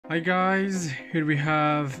Hi guys, here we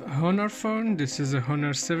have Honor phone. This is a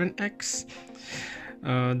Honor 7X.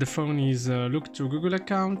 The phone is looked to Google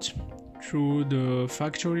account through the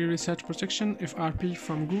factory research protection FRP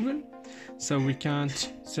from Google, so we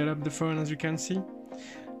can't set up the phone as you can see,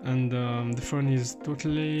 and the phone is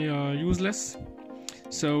totally useless.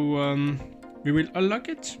 So we will unlock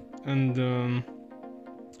it and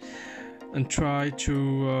try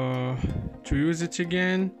to use it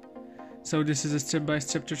again. So this is a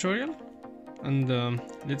step-by-step tutorial, and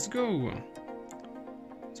let's go.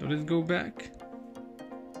 So let's go back.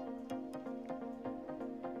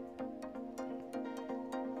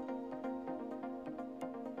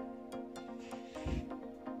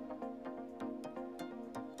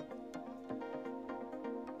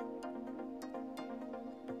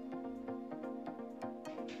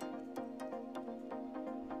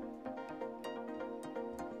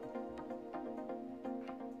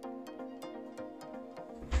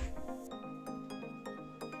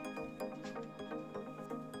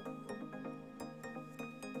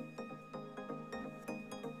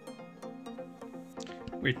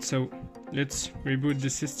 Wait, so let's reboot the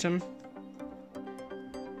system.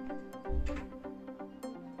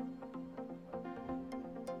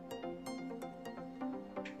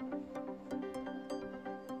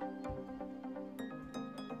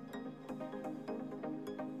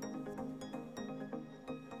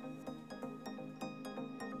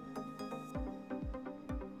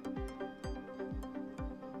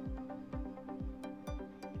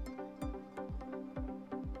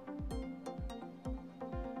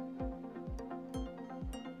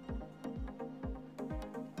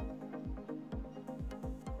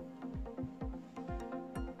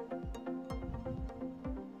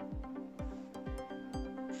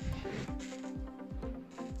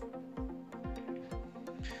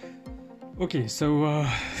 Okay, so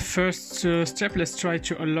first step, let's try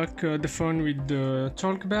to unlock the phone with the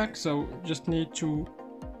talkback. So just need to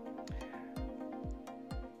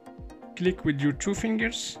click with your two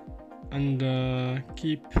fingers and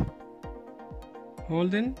keep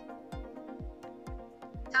holding.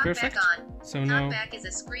 Perfect. So now talkback is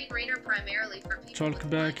a screen reader primarily for people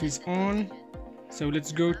talkback is on. So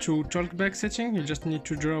let's go to talkback setting. You just need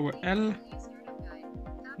to draw a L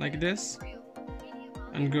like this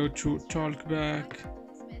and go to talkback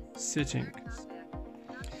settings.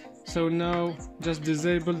 So now just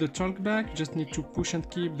disable the talkback. Just need to push and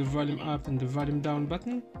keep the volume up and the volume down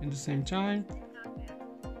button at the same time.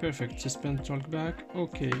 Perfect. Suspend talkback.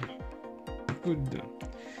 Okay, good.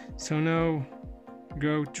 So now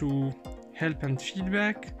go to help and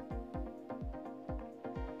feedback,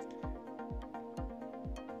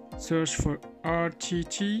 search for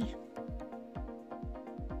RTT.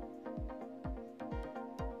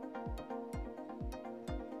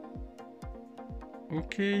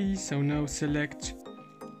 Okay, so now select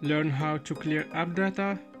learn how to clear app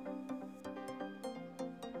data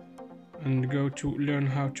and go to learn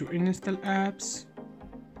how to install apps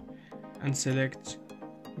and select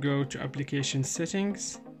go to application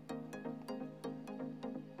settings.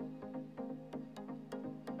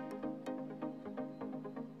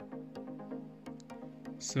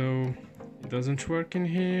 So it doesn't work in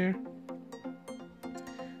here,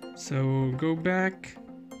 so go back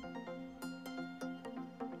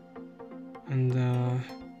and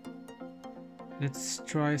let's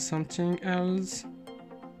try something else.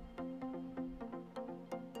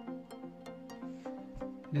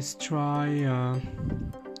 Let's try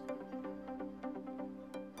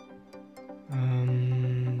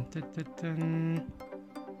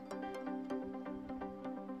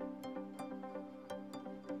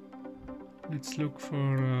let's look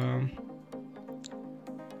for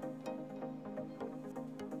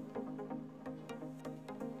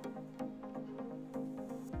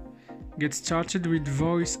get started with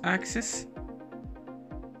voice access.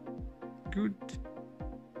 Good.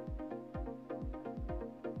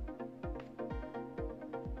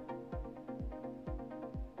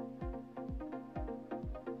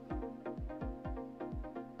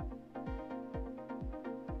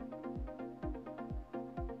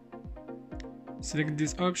 Select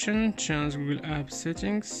this option, change Google App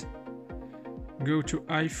settings, go to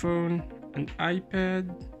iPhone and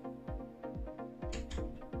iPad,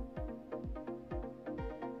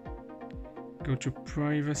 go to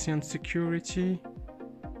privacy and security,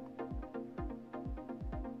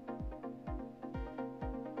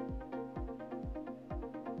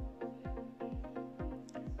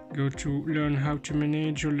 go to learn how to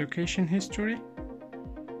manage your location history,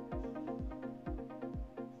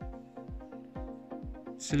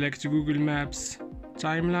 select Google Maps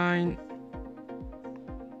timeline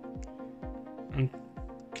and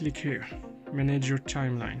click here, manage your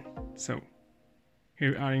timeline. So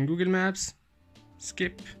here we are in Google Maps,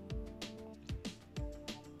 skip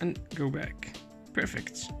and go back.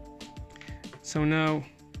 Perfect. So now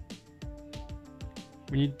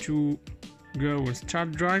we need to go and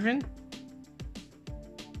start driving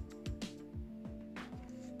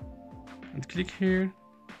and click here,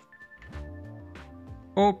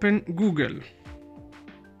 open Google,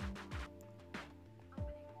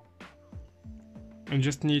 and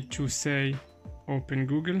just need to say open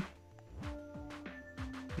Google.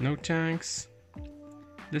 No thanks.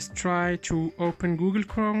 Let's try to open Google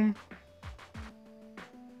Chrome.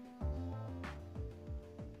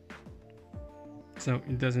 So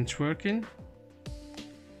it doesn't working.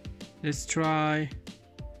 Let's try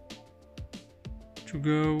to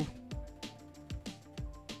go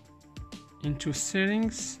into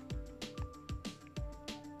settings.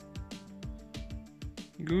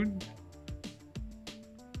 Good.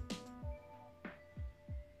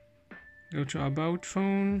 Go to about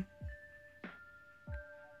phone.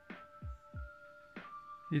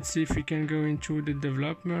 Let's see if we can go into the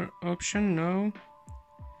developer option. No.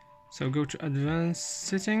 So go to advanced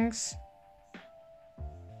settings.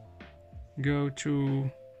 Go to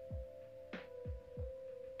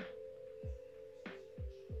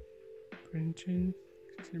printing,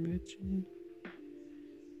 accessibility.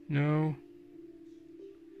 No.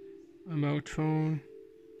 About phone.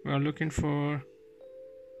 We are looking for.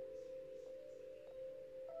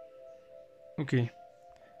 Okay.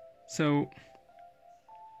 So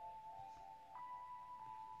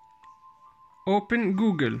open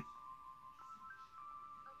Google.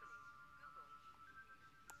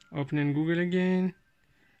 Opening Google again,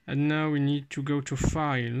 and now we need to go to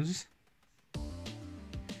files.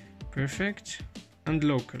 Perfect. And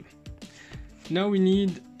local. Now we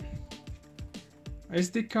need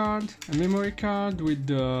SD card, a memory card with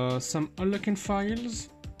some unlocking files.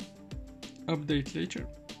 Update later.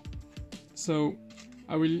 So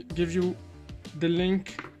I will give you the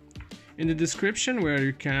link in the description where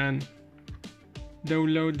you can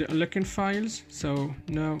download the unlocking files. So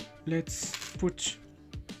now let's put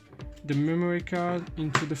the memory card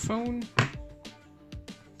into the phone.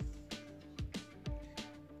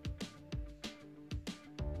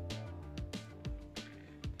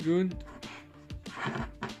 Good.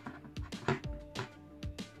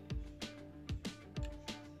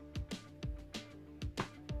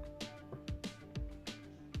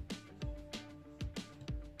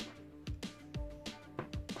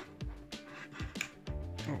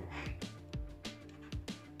 Oh.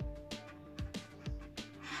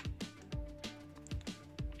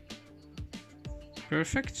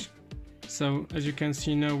 Perfect. So as you can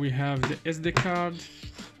see now we have the SD card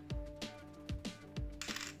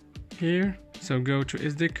here. So go to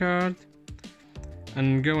SD card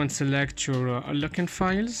and go and select your unlocking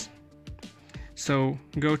files. So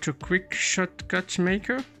go to quick shortcut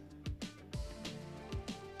maker.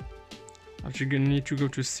 You're gonna need to go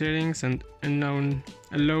to settings and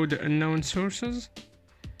allow the unknown sources.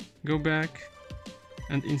 Go back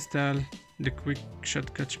and install the quick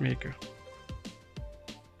shortcut maker.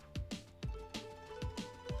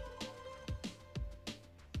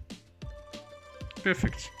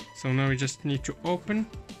 Perfect. So now we just need to open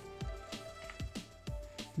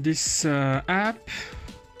this app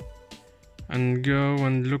and go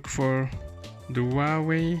and look for the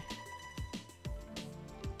Huawei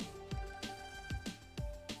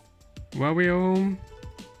Home.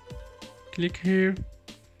 Click here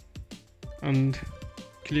and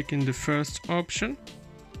click in the first option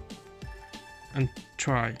and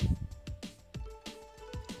try.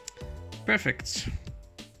 Perfect.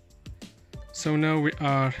 So now we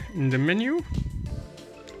are in the menu.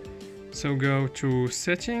 So go to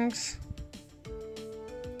settings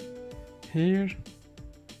here.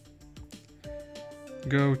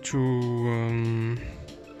 Go to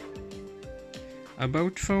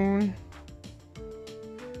about phone,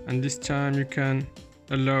 and this time you can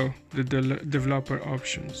allow the developer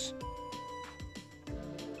options.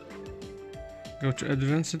 Go to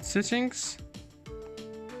advanced settings.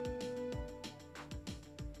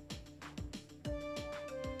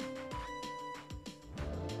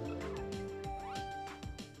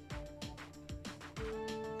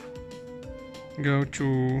 Go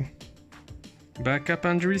to backup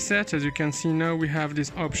and reset. As you can see now we have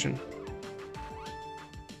this option.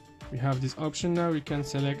 We have this option now. We can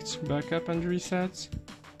select backup and reset.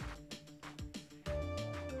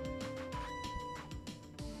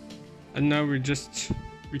 And now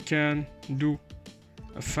we can do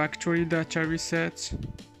a factory data reset.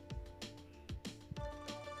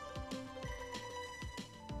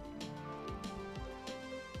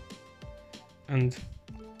 and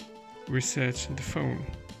reset the phone.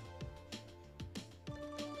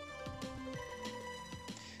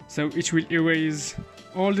 So it will erase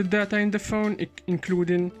all the data in the phone,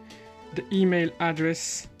 including the email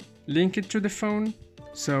address linked to the phone.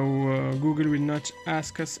 So Google will not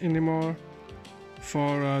ask us anymore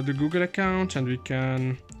for the Google account, and we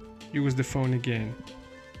can use the phone again.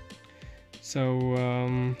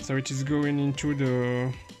 So it is going into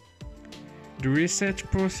the reset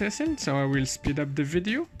processing. So I will speed up the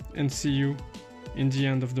video and see you in the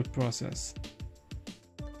end of the process.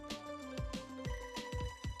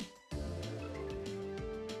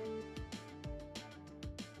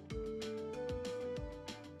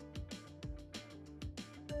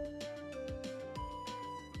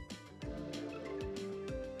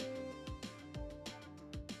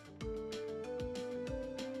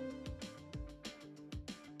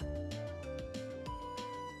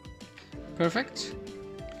 Perfect.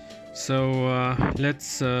 So let's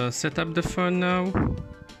set up the phone now.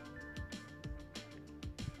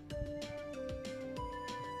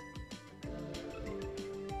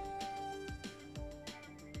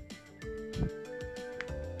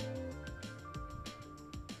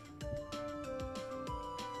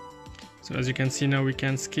 So as you can see now, we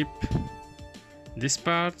can skip this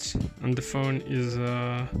part, and the phone is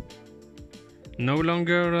no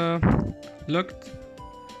longer locked.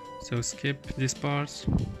 So skip this part.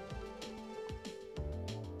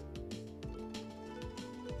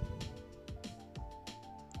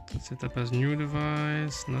 Set up as new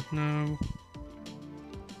device, not now.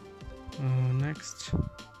 Next.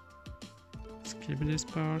 Skip this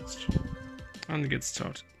part and get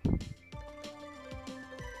started.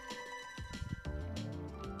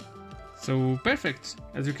 So perfect.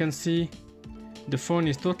 As you can see, the phone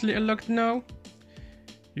is totally unlocked now.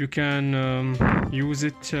 You can use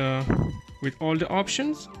it with all the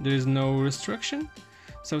options. There is no restriction.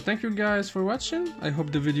 So thank you guys for watching. I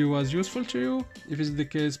hope the video was useful to you. If it's the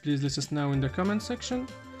case, please let us know in the comment section.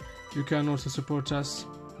 You can also support us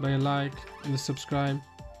by a like and a subscribe.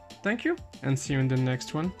 Thank you, and see you in the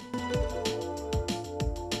next one.